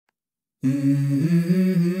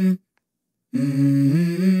Mm-hmm.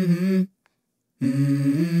 Mm-hmm.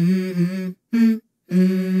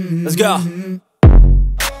 Mm-hmm. Let's go.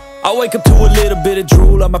 I wake up to a little bit of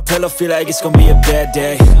drool on my pillow, feel like it's gonna be a bad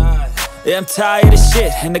day. Yeah, I'm tired of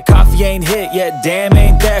shit, and the coffee ain't hit yet, damn,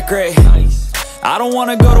 ain't that great. I don't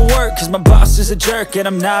wanna go to work, cause my boss is a jerk, and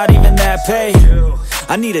I'm not even that paid.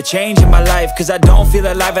 I need a change in my life, cause I don't feel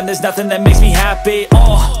alive, and there's nothing that makes me happy.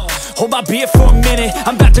 Hold my beer for a minute,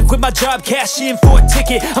 I'm about to quit my job, cash in for a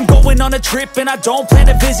ticket. I'm going on a trip and I don't plan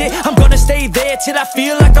to visit. I'm gonna stay there till I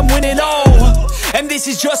feel like I'm winning, and this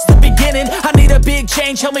is just the beginning. I need a big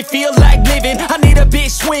change, help me feel like living. I need a big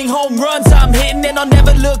swing, home runs I'm hitting, and I'll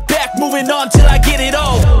never look back, moving on till I get it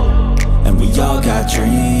all. And we all got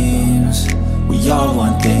dreams, we all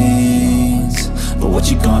want things, but what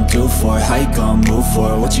you gonna do for it? How you gonna move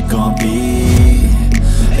for it? What you gonna be?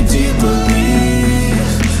 And do you believe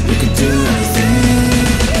you can do anything?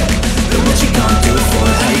 But what you gonna do for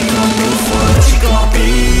it? How you gonna move for it? What you gonna be?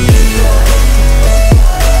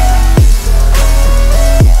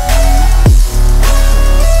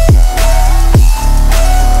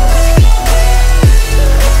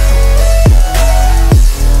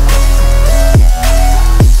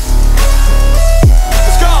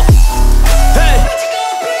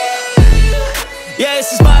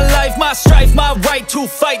 My strife, my right to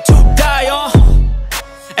fight, to die on.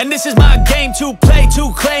 And this is my game to play,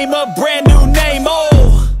 to claim a brand new name,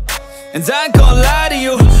 And I ain't gonna lie to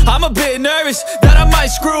you, I'm a bit nervous that I might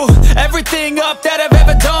screw everything up that I've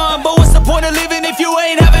ever done. But what's the point of living if you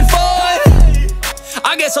ain't having fun?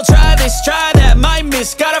 I guess I'll try this, try that, might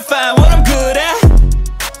miss, gotta find what I'm good at.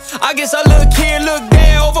 I guess I look here, look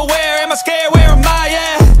there, over where am I scared, where am I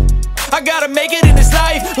at? I gotta make it in this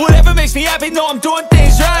life, whatever makes me happy, know I'm doing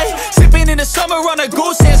things right. Sipping in the summer on a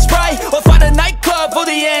goose and Sprite, or find a nightclub for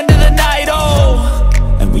the end of the night,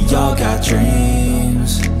 And we all got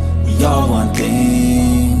dreams, we all want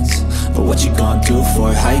things, but what you gonna do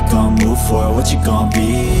for it? How you gonna move for it? What you gonna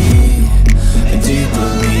be? And do you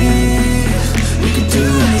believe you can do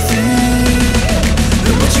anything?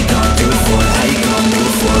 But what you gonna do for it? How you gonna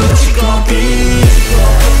move for it? What you gonna be?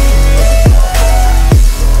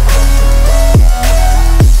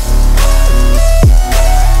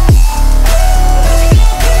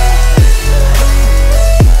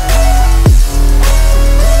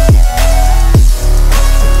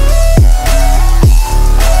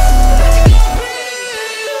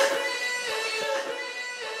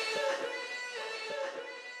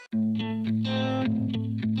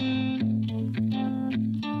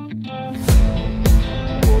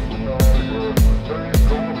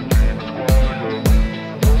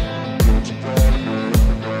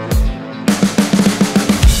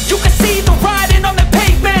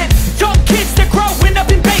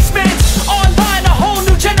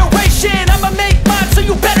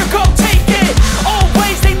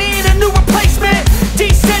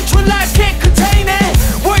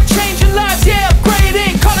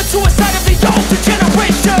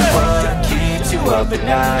 But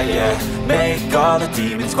now, yeah, make all the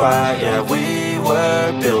demons quiet, yeah. We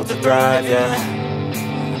were built to thrive, yeah.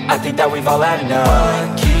 I think that we've all had enough.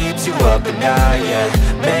 What keeps you up at night, yeah.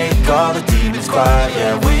 Make all the demons quiet,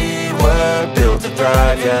 yeah. We were built to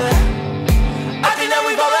thrive, yeah. I think that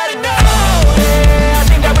we've all had enough. Yeah, I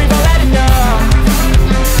think that we've all had enough.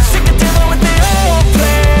 Sick of dealing with the old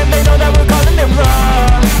plan. They know that we're calling it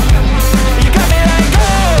wrong. You got me like,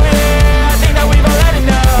 oh yeah, I think that we've all had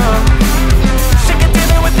enough.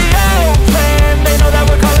 They know that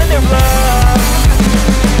we're calling it love.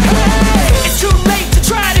 Hey, it's too late to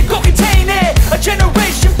try to go contain it. A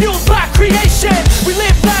generation fueled by creation. We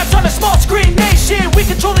live lives on a small screen nation. We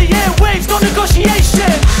control the airwaves, no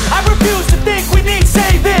negotiation. I refuse to think we need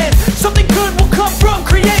saving. Something good will come from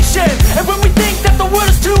creation. And when we think that the world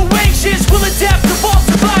is too anxious, we'll adapt, evolve,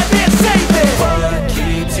 survive and save it. What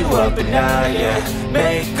keeps you up at night, yeah.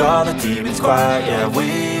 Make all the demons quiet, yeah.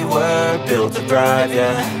 We were built to thrive,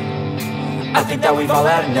 yeah. I think that we've all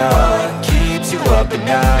had enough. What keeps you up at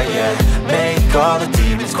night, yeah. Make all the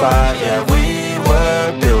demons quiet, yeah. We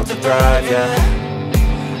were built to thrive, yeah.